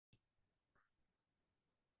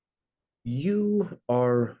You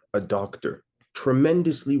are a doctor,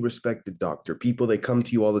 tremendously respected doctor. People, they come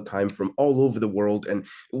to you all the time from all over the world. And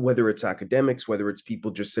whether it's academics, whether it's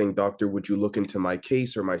people just saying, Doctor, would you look into my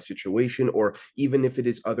case or my situation? Or even if it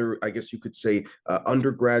is other, I guess you could say,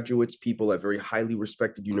 undergraduates, people at very highly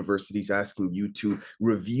respected universities asking you to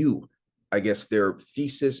review, I guess, their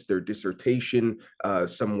thesis, their dissertation,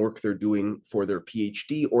 some work they're doing for their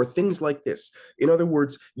PhD, or things like this. In other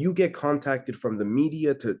words, you get contacted from the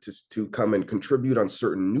media to come and contribute on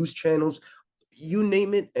certain news channels. You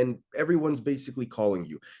name it, and everyone's basically calling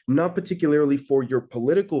you, not particularly for your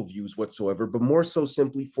political views whatsoever, but more so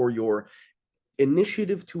simply for your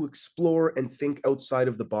initiative to explore and think outside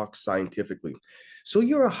of the box scientifically. So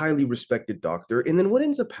you're a highly respected doctor, and then what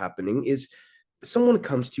ends up happening is someone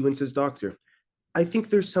comes to you and says, Doctor, I think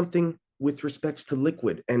there's something with respects to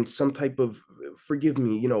liquid and some type of, forgive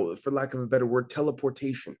me, for lack of a better word,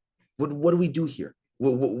 teleportation. What do we do here?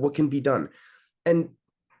 What can be done? And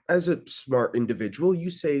as a smart individual, you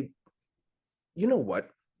say, you know what?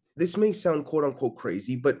 This may sound quote unquote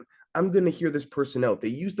crazy, but I'm going to hear this person out. They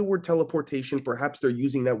use the word teleportation. Perhaps they're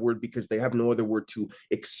using that word because they have no other word to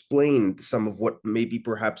explain some of what maybe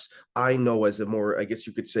perhaps I know as a more, I guess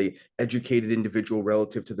you could say, educated individual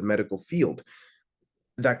relative to the medical field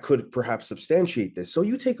that could perhaps substantiate this. So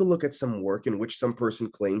you take a look at some work in which some person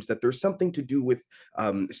claims that there's something to do with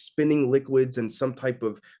spinning liquids and some type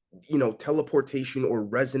of, teleportation or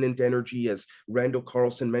resonant energy, as Randall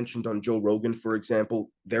Carlson mentioned on Joe Rogan, for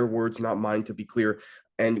example, their words, not mine, to be clear.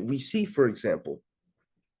 And we see, for example,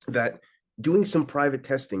 that doing some private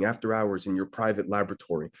testing after hours in your private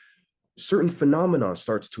laboratory, certain phenomena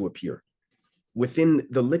starts to appear within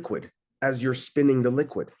the liquid as you're spinning the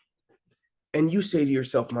liquid, and you say to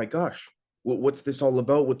yourself, my gosh, what's this all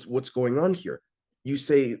about? What's going on here? You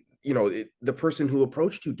say, the person who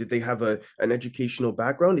approached you, did they have an educational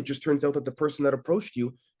background? It just turns out that the person that approached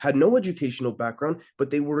you had no educational background,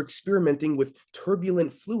 but they were experimenting with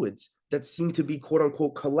turbulent fluids that seem to be, quote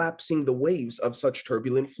unquote, collapsing the waves of such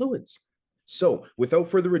turbulent fluids. So without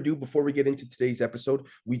further ado, before we get into today's episode,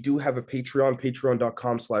 we do have a Patreon,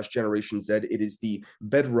 patreon.com/Generation Z. It is the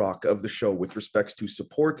bedrock of the show with respects to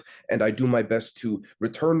support, and I do my best to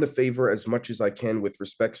return the favor as much as I can with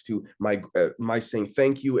respects to my saying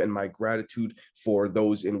thank you and my gratitude for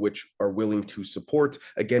those in which are willing to support.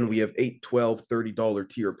 Again, we have $8, $12, $30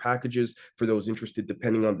 tier packages for those interested.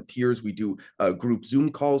 Depending on the tiers, we do group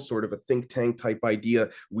Zoom calls, sort of a think tank type idea.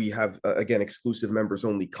 We have, again, exclusive members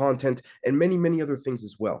only content, and many, many other things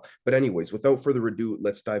as well. But anyways, without further ado,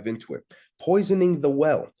 let's dive into it. Poisoning the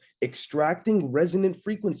well, extracting resonant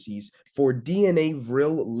frequencies for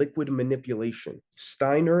DNA-Vril liquid manipulation,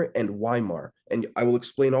 Steiner and Weimar. And I will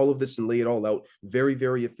explain all of this and lay it all out very,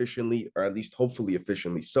 very efficiently, or at least hopefully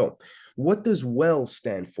efficiently. So what does W.E.L.L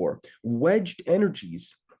stand for? Wedged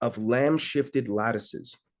energies of Lamb-shifted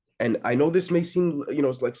lattices. And I know this may seem,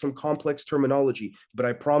 like some complex terminology, but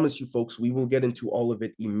I promise you folks, we will get into all of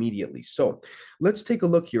it immediately. So let's take a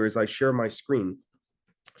look here as I share my screen.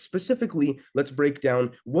 Specifically, let's break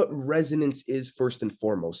down what resonance is first and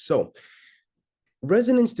foremost. So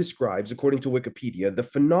resonance describes, according to Wikipedia, the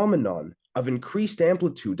phenomenon of increased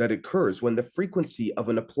amplitude that occurs when the frequency of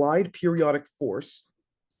an applied periodic force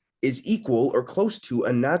is equal or close to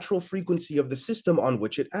a natural frequency of the system on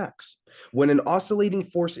which it acts. When an oscillating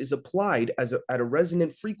force is applied at a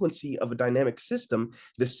resonant frequency of a dynamic system,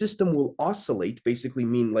 the system will oscillate, basically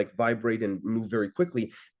mean like vibrate and move very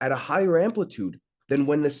quickly, at a higher amplitude than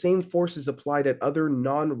when the same force is applied at other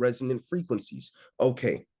non-resonant frequencies.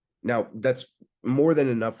 Okay, now that's more than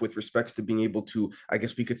enough with respects to being able to, I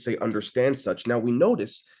guess we could say, understand such. Now we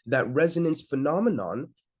notice that resonance phenomenon,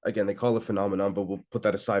 again, they call it phenomenon, but we'll put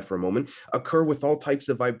that aside for a moment, occur with all types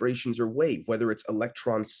of vibrations or wave, whether it's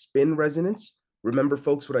electron spin resonance. Remember,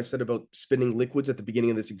 folks, what I said about spinning liquids at the beginning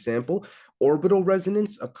of this example? Orbital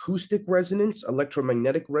resonance, acoustic resonance,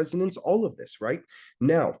 electromagnetic resonance, all of this, right?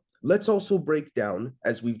 Now, let's also break down,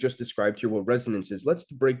 as we've just described here, what resonance is. Let's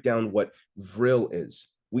break down what Vril is.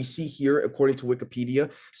 We see here, according to Wikipedia,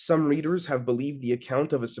 some readers have believed the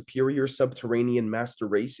account of a superior subterranean master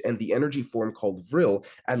race and the energy form called Vril,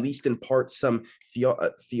 at least in part some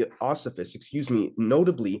theosophists,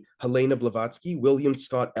 notably Helena Blavatsky, William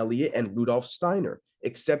Scott Elliott, and Rudolf Steiner,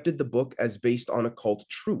 accepted the book as based on occult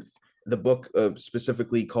truth. The book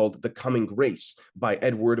specifically called The Coming Race by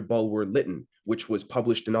Edward Bulwer Lytton, which was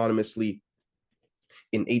published anonymously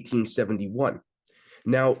in 1871.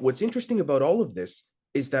 Now, what's interesting about all of this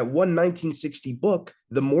is that one 1960 book,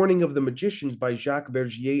 The Morning of the Magicians by Jacques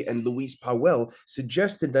Bergier and Louise Pauwels,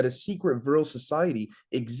 suggested that a secret Vril society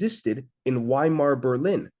existed in Weimar,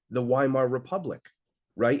 Berlin, the Weimar Republic.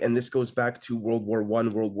 right? And this goes back to World War I,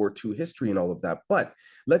 World War II history and all of that. But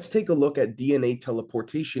let's take a look at DNA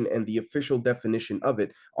teleportation and the official definition of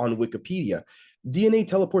it on Wikipedia. DNA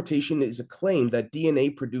teleportation is a claim that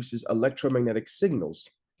DNA produces electromagnetic signals,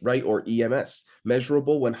 right, or EMS,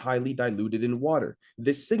 measurable when highly diluted in water.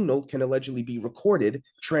 This signal can allegedly be recorded,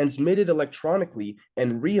 transmitted electronically,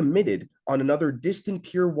 and re-emitted on another distant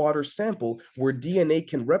pure water sample where DNA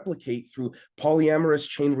can replicate through polyamorous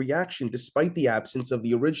chain reaction despite the absence of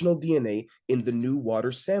the original DNA in the new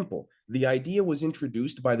water sample. The idea was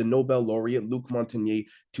introduced by the Nobel laureate Luc Montagnier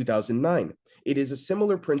 2009. It is a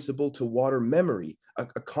similar principle to water memory, a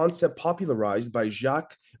concept popularized by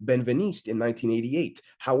Jacques Benveniste in 1988.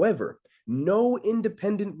 However, no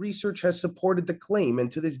independent research has supported the claim,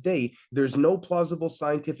 and to this day, there's no plausible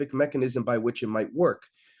scientific mechanism by which it might work.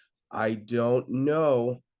 I don't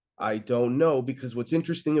know. I don't know, because what's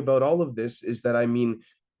interesting about all of this is that, I mean,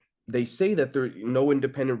 they say that there no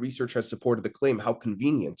independent research has supported the claim. How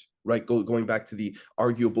convenient, right? Going back to the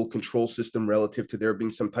arguable control system relative to there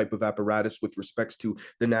being some type of apparatus with respects to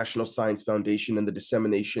the National Science Foundation and the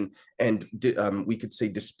dissemination and we could say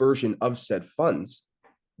dispersion of said funds,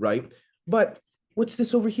 right? But what's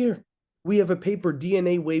this over here? We have a paper,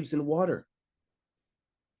 DNA Waves in Water,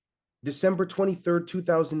 December 23rd,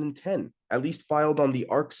 2010, at least filed on the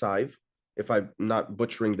arXiv, if I'm not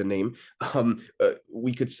butchering the name,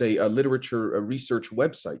 we could say a literature, a research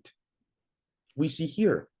website. We see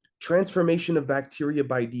here, transformation of bacteria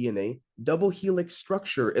by DNA, double helix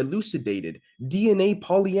structure elucidated, DNA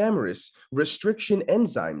polyamorous, restriction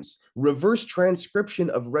enzymes, reverse transcription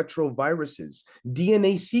of retroviruses,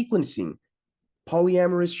 DNA sequencing,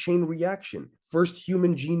 polyamorous chain reaction, first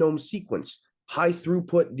human genome sequence, high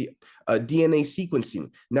throughput DNA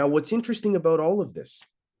sequencing. Now, what's interesting about all of this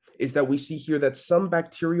is that we see here that some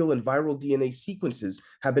bacterial and viral DNA sequences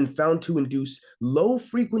have been found to induce low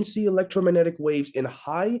frequency electromagnetic waves in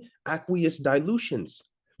high aqueous dilutions.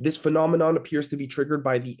 This phenomenon appears to be triggered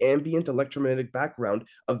by the ambient electromagnetic background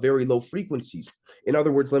of very low frequencies. In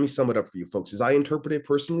other words, let me sum it up for you folks. As I interpret it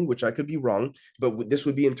personally, which I could be wrong, but this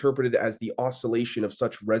would be interpreted as the oscillation of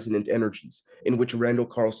such resonant energies, in which Randall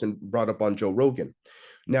Carlson brought up on Joe Rogan.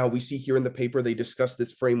 Now, we see here in the paper, they discuss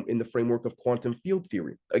this frame in the framework of quantum field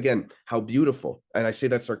theory. Again, how beautiful. And I say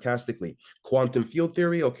that sarcastically. Quantum field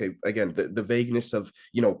theory, okay, again, the vagueness of,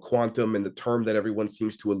 quantum and the term that everyone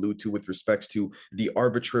seems to allude to with respects to the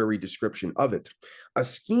arbitrary description of it. A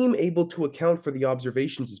scheme able to account for the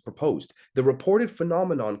observations is proposed. The reported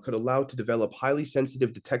phenomenon could allow to develop highly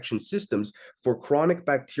sensitive detection systems for chronic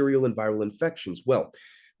bacterial and viral infections. Well,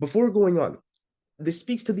 before going on, this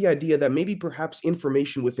speaks to the idea that maybe perhaps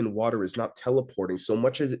information within water is not teleporting so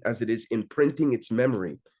much as it is imprinting its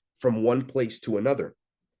memory from one place to another.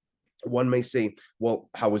 One may say, well,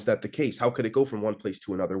 how is that the case? How could it go from one place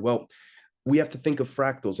to another? Well, we have to think of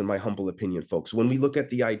fractals, in my humble opinion, folks. When we look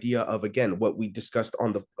at the idea of, again, what we discussed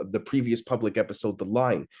on the previous public episode, the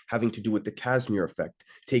line, having to do with the Casimir effect,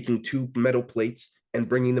 taking two metal plates and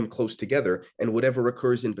bringing them close together, and whatever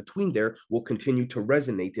occurs in between there will continue to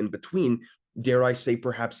resonate in between, dare I say,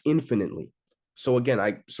 perhaps infinitely. So again,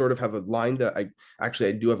 I sort of have a line that I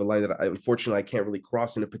do have a line that unfortunately I can't really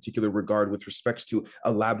cross in a particular regard with respects to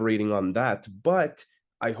elaborating on that, but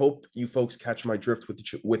I hope you folks catch my drift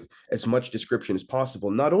with as much description as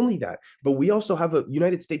possible. Not only that, but we also have a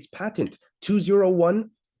United States patent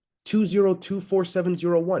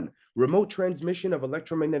 201-2024701, remote transmission of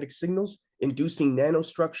electromagnetic signals inducing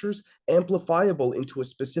nanostructures amplifiable into a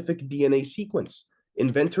specific DNA sequence.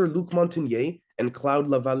 Inventor Luc Montagnier and Claude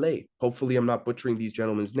Lavallée. Hopefully I'm not butchering these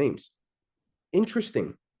gentlemen's names.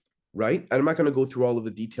 Interesting, right? And I'm not going to go through all of the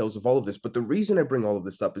details of all of this, but the reason I bring all of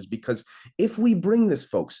this up is because if we bring this,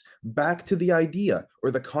 folks, back to the idea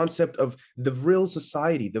or the concept of the Vril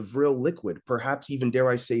society, the Vril liquid, perhaps even, dare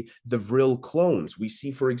I say, the Vril clones. We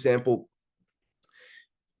see, for example,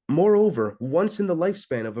 moreover, once in the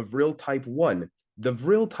lifespan of a Vril type 1, the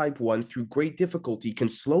Vril type 1, through great difficulty, can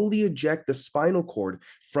slowly eject the spinal cord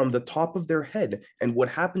from the top of their head. And what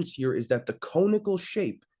happens here is that the conical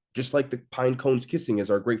shape, just like the pine cones kissing,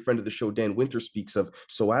 as our great friend of the show, Dan Winter, speaks of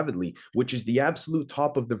so avidly, which is the absolute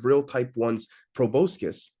top of the Vril type 1's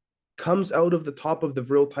proboscis, comes out of the top of the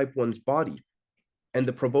Vril type 1's body. And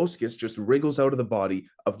the proboscis just wriggles out of the body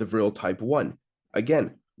of the Vril type 1.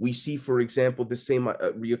 Again, we see, for example, the same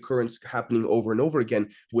reoccurrence happening over and over again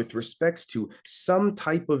with respects to some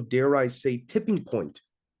type of, dare I say, tipping point,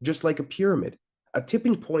 just like a pyramid, a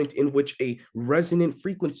tipping point in which a resonant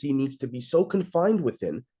frequency needs to be so confined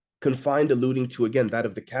alluding to, again, that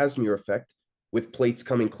of the Casimir effect, with plates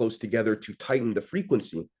coming close together to tighten the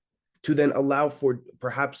frequency, to then allow for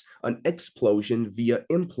perhaps an explosion via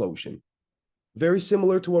implosion. Very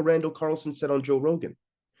similar to what Randall Carlson said on Joe Rogan.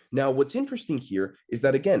 Now, what's interesting here is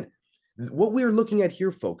that, again, what we're looking at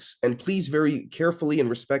here, folks, and please very carefully and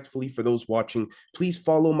respectfully for those watching, please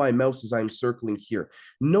follow my mouse as I'm circling here.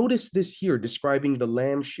 Notice this here describing the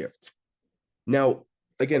Lamb shift. Now,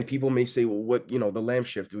 again, people may say, well, what, the Lamb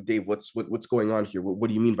shift, Dave, what's going on here? What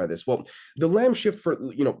do you mean by this? Well, the Lamb shift, for,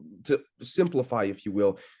 to simplify, if you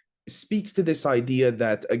will, speaks to this idea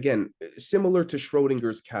that, again, similar to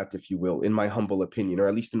Schrodinger's cat, if you will, in my humble opinion, or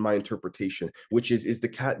at least in my interpretation, which is the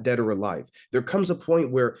cat dead or alive? There comes a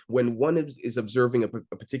point where when one is observing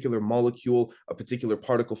a particular molecule, a particular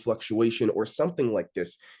particle fluctuation, or something like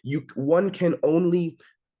this, one can only,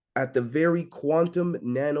 at the very quantum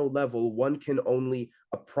nano level, one can only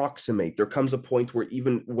approximate. There comes a point where,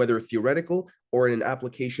 even whether theoretical or in an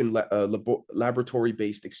application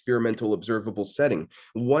laboratory-based experimental observable setting,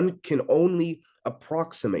 one can only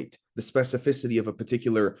approximate the specificity of a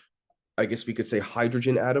particular, I guess we could say,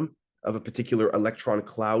 hydrogen atom, of a particular electron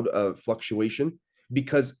cloud fluctuation,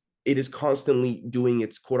 because it is constantly doing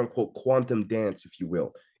its quote unquote quantum dance, if you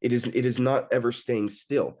will. It is not ever staying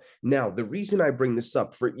still. Now, the reason I bring this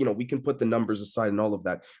up, for, we can put the numbers aside and all of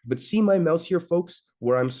that, but see my mouse here, folks,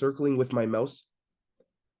 where I'm circling with my mouse,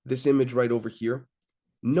 this image right over here.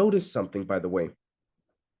 Notice something, by the way.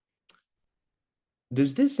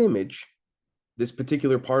 Does this image, this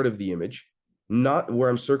particular part of the image, not where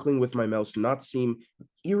I'm circling with my mouse, not seem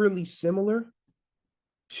eerily similar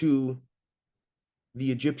to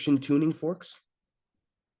the Egyptian tuning forks,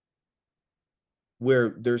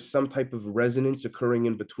 where there's some type of resonance occurring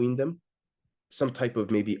in between them, some type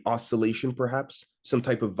of maybe oscillation, perhaps, some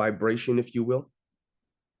type of vibration, if you will?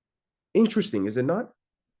 Interesting, is it not?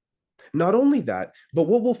 Not only that, but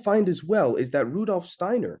what we'll find as well is that Rudolf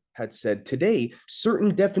Steiner had said, today,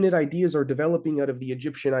 certain definite ideas are developing out of the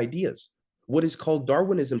Egyptian ideas. What is called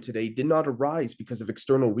Darwinism today did not arise because of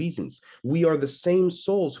external reasons. We are the same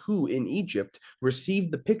souls who, in Egypt,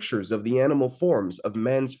 received the pictures of the animal forms of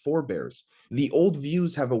man's forebears. The old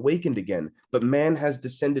views have awakened again, but man has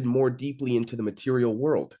descended more deeply into the material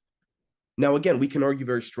world. Now, again, we can argue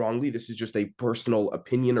very strongly, this is just a personal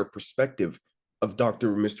opinion or perspective of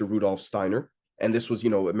Mr. Rudolf Steiner, and this was,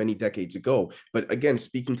 many decades ago. But again,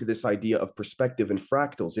 speaking to this idea of perspective and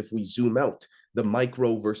fractals, if we zoom out, the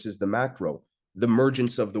micro versus the macro, the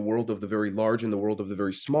emergence of the world of the very large and the world of the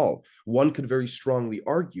very small, one could very strongly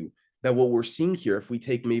argue that what we're seeing here, if we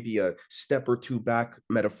take maybe a step or two back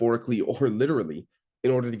metaphorically or literally, in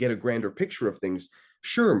order to get a grander picture of things,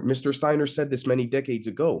 sure, Mr. Steiner said this many decades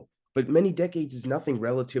ago, but many decades is nothing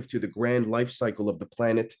relative to the grand life cycle of the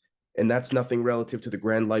planet, and that's nothing relative to the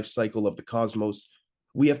grand life cycle of the cosmos.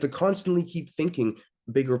 We have to constantly keep thinking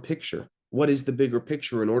bigger picture. What is the bigger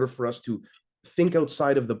picture, in order for us to think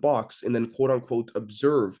outside of the box and then quote unquote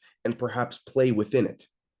observe and perhaps play within it,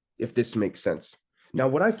 if this makes sense? Now,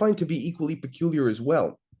 what I find to be equally peculiar as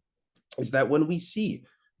well is that when we see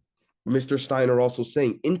Mr. Steiner also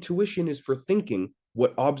saying intuition is for thinking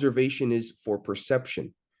what observation is for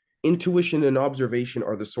perception. Intuition and observation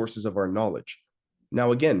are the sources of our knowledge.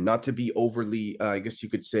 Now, again, not to be overly, I guess you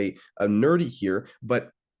could say, nerdy here, but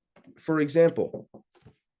for example,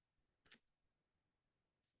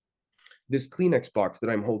 this Kleenex box that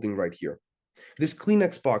I'm holding right here, this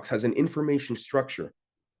Kleenex box has an information structure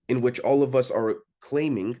in which all of us are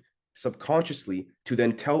claiming subconsciously to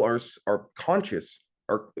then tell our conscious,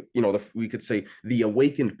 we could say the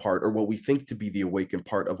awakened part, or what we think to be the awakened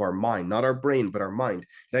part of our mind, not our brain, but our mind,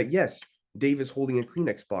 that yes, Dave is holding a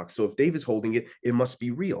Kleenex box. So if Dave is holding it, it must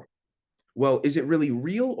be real. Well, is it really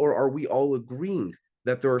real, or are we all agreeing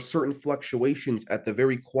that there are certain fluctuations at the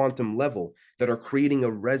very quantum level that are creating a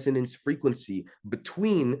resonance frequency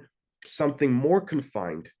between something more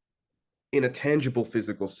confined in a tangible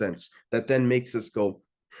physical sense that then makes us go,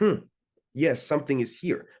 yes, something is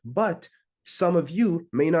here. But some of you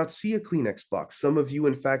may not see a Kleenex box. Some of you,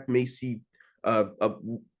 in fact, may see a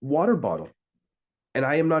water bottle. And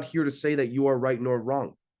I am not here to say that you are right nor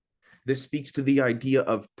wrong. This speaks to the idea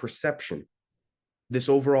of perception, this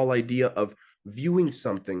overall idea of viewing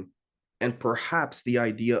something, and perhaps the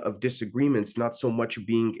idea of disagreements not so much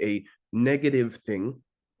being a negative thing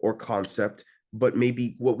or concept, but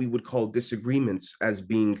maybe what we would call disagreements as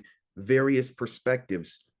being various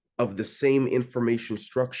perspectives of the same information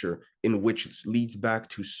structure, in which it leads back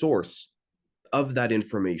to source of that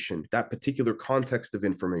information, that particular context of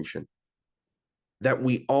information. That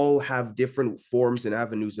we all have different forms and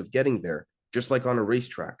avenues of getting there, just like on a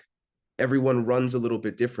racetrack. Everyone runs a little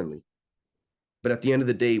bit differently. But at the end of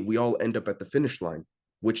the day, we all end up at the finish line,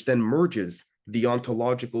 which then merges the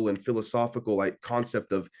ontological and philosophical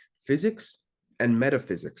concept of physics and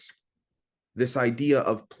metaphysics. This idea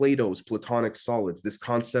of Plato's Platonic solids, this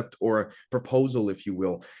concept or proposal, if you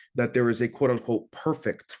will, that there is a quote unquote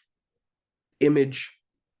perfect image,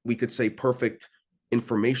 we could say perfect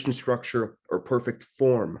information structure or perfect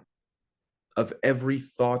form of every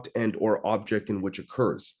thought and or object in which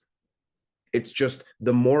occurs. It's just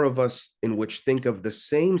the more of us in which think of the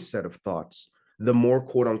same set of thoughts, the more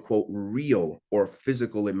quote unquote real or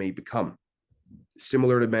physical it may become,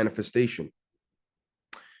 similar to manifestation.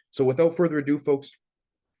 So without further ado, folks,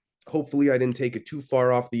 hopefully I didn't take it too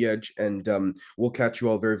far off the edge, and we'll catch you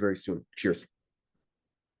all very, very soon. Cheers.